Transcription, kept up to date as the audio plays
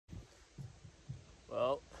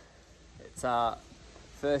Well, it's our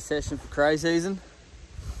first session for cray season,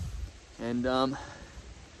 and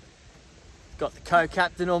got the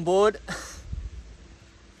co-captain on board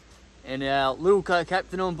and our little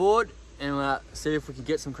co-captain on board, and we'll see if we can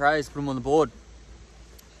get some crays, put them on the board.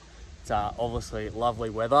 It's obviously lovely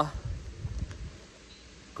weather,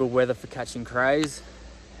 good weather for catching crays,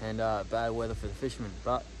 and bad weather for the fishermen,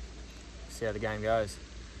 but see how the game goes,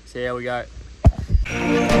 see how we go.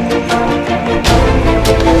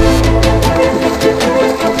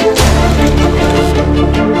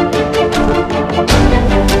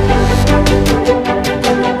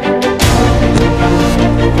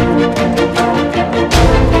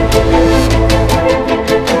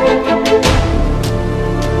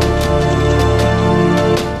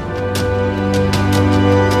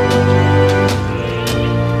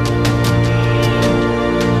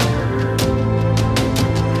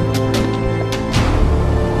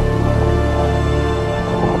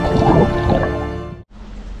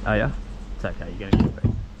 Oh yeah? It's okay, you're gonna get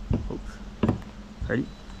back. Oops. Ready?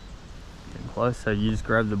 Getting close, so you just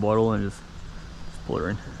grab the bottle and just pull her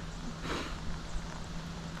in.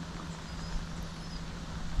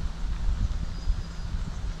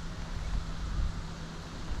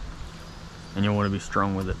 And you want to be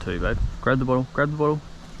strong with it too, babe. Grab the bottle, grab the bottle.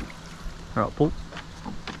 Alright, pull.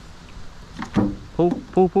 Pull.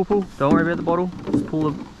 Don't worry about the bottle, just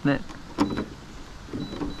pull the net.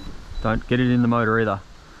 Don't get it in the motor either.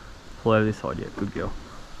 Pull over this side, yeah, good girl.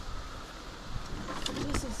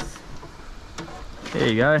 Jesus. There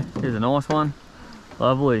you go, here's a nice one.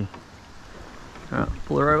 Lovely. Alright,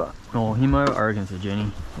 pull her over. Oh, him over. I reckon it's a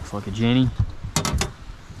Jenny. Looks like a Jenny.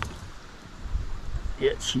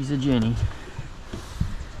 Yeah, she's a Jenny.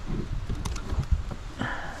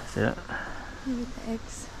 See that? Look at the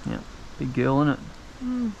eggs. Yeah, big girl, isn't it?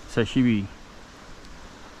 Mm. So she'd be...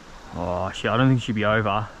 Oh, I don't think she'd be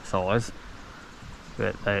oversized.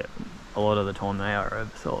 But a lot of the time they are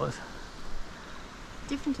oversized.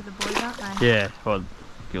 Different to the boys, aren't they? Yeah, well,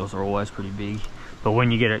 girls are always pretty big. But when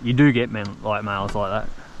you get it, you do get men like males like that.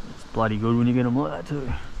 It's bloody good when you get them like that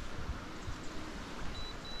too.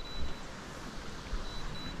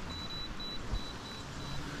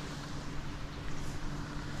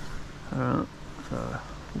 Alright, so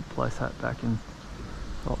we'll place that back in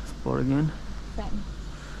the top spot again. Same.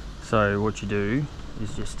 So what you do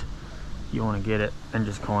is just, you want to get it and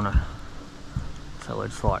just kind of, so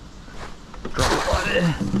it's like, drop it like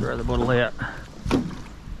there, throw the bottle out.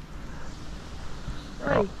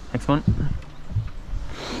 Right, next one.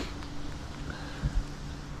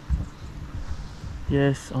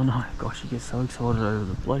 Yes, oh no, gosh, you get so excited over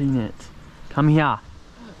the bloody nets. Come here.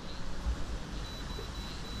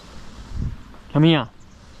 Come here.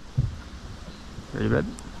 Ready, babe?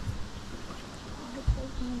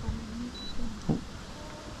 Oh.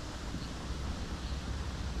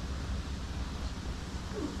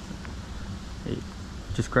 Hey,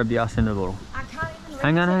 just grab the ass in the bottle. I can't even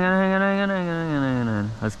Hang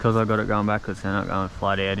on. That's because I got it going backwards, they're not going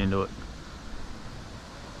flat out into it.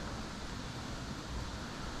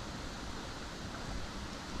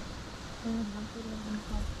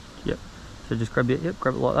 Yep. So just grab it,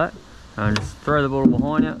 grab it like that. And just throw the bottle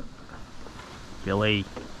behind you. Billy.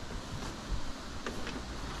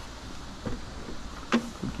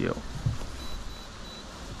 Good girl.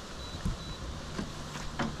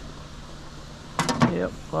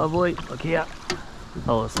 Yep, lovely. Look here.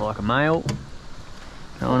 That looks like a male.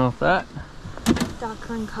 Going off that.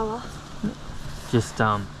 darker in colour. Just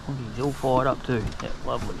oh, he's all fired up too. Yep,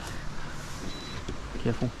 lovely.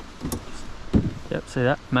 Careful. Yep, see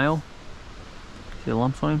that? Male. See the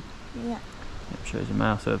lumps on him? Yeah. Yep, shows a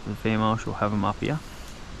male, so if the female, she'll have them up here.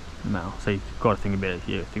 The male. So you've got to think about it.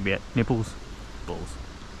 Yeah, think about nipples, balls.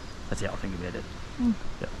 That's how I think about it. Mm.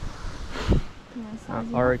 Yep. Yeah,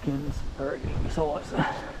 I reckon size.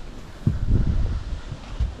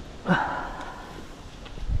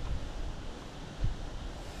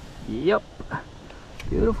 Yep.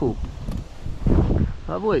 Beautiful.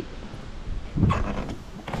 Lovely.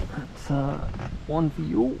 That's one for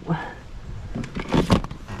you.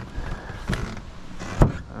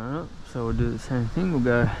 Alright, so we'll do the same thing. We'll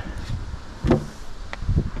go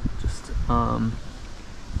just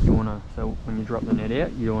you wanna, so when you drop the net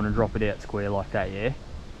out, you wanna drop it out square like that, yeah?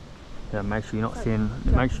 Yeah, make sure you're not standing,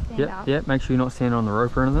 make sure you're not standing on the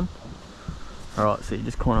rope or anything. Alright, so you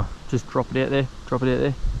just kinda just drop it out there,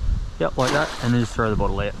 yep, like that, and then just throw the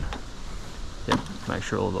bottle out. Yep, make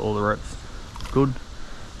sure all the ropes good.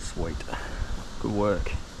 Sweet. Good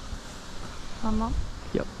work. Mum.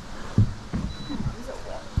 Yep.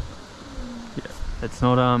 Yeah, it's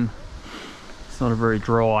not a very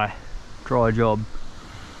dry job.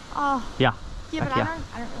 Oh. Yeah. Yeah, but yeah.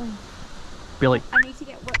 I don't really. Billy. I need to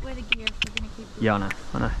get where the gear if we're gonna keep doing. Yeah,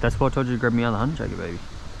 I know. That's why I told you to grab me out of the hunting jacket, baby.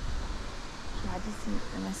 Yeah, I just sent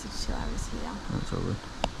a message till I was here. That's all good.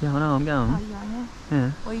 Yeah, I know, I'm going. Oh, you're going Yeah.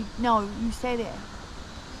 there? Well, no, you stay there.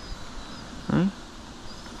 Hmm?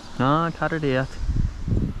 No, cut it out.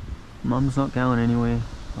 Mum's not going anywhere.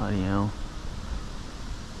 Bloody hell.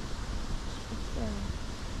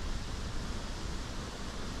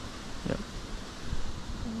 Yep.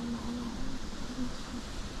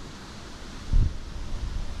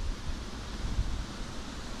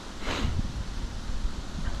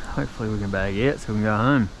 Hopefully we can bag it so we can go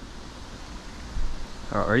home.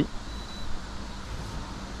 Alright, ready?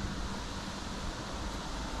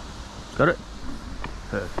 Got it?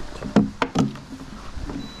 Perfect.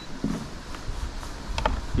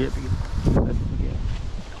 Yep, yeah.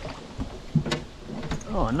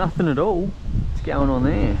 Oh, nothing at all. What's going on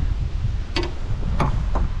there?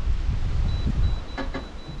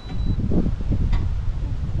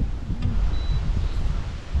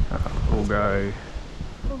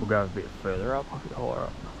 We'll go a bit further up, a bit higher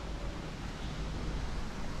up.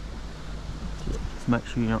 Just make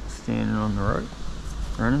sure you're not standing on the rope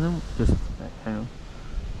or anything. Just hang on.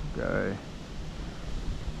 We'll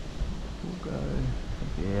go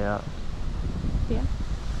about. Yeah.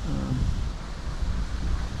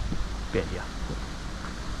 Bend, yeah.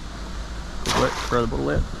 Good work. Throw the bottle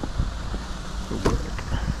out. Good work.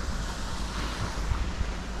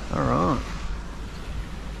 Alright.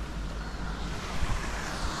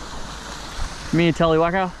 Come here,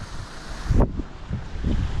 Tallywhacker.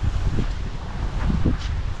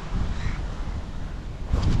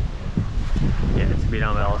 Yeah, it's a bit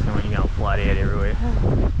embarrassing when you're going flat out everywhere. I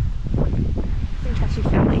think that's your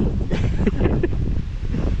family.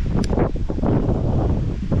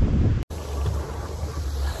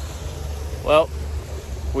 Well,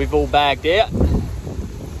 we've all bagged out.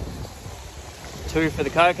 2 for the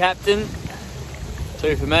co-captain,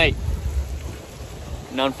 2 for me.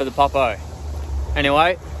 None for the popo.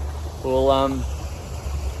 Anyway, we'll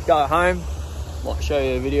go home. Might show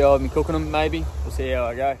you a video of me cooking them maybe. We'll see how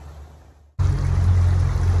I go.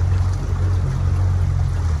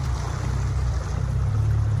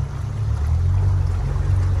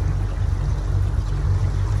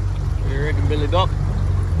 What do you reckon, Billy Doc?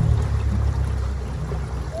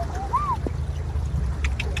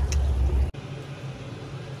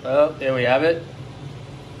 Well, there we have it.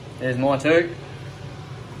 There's my 2.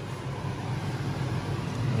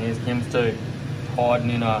 Here's Kim's 2, hiding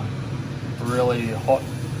in a really hot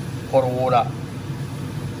pot of water.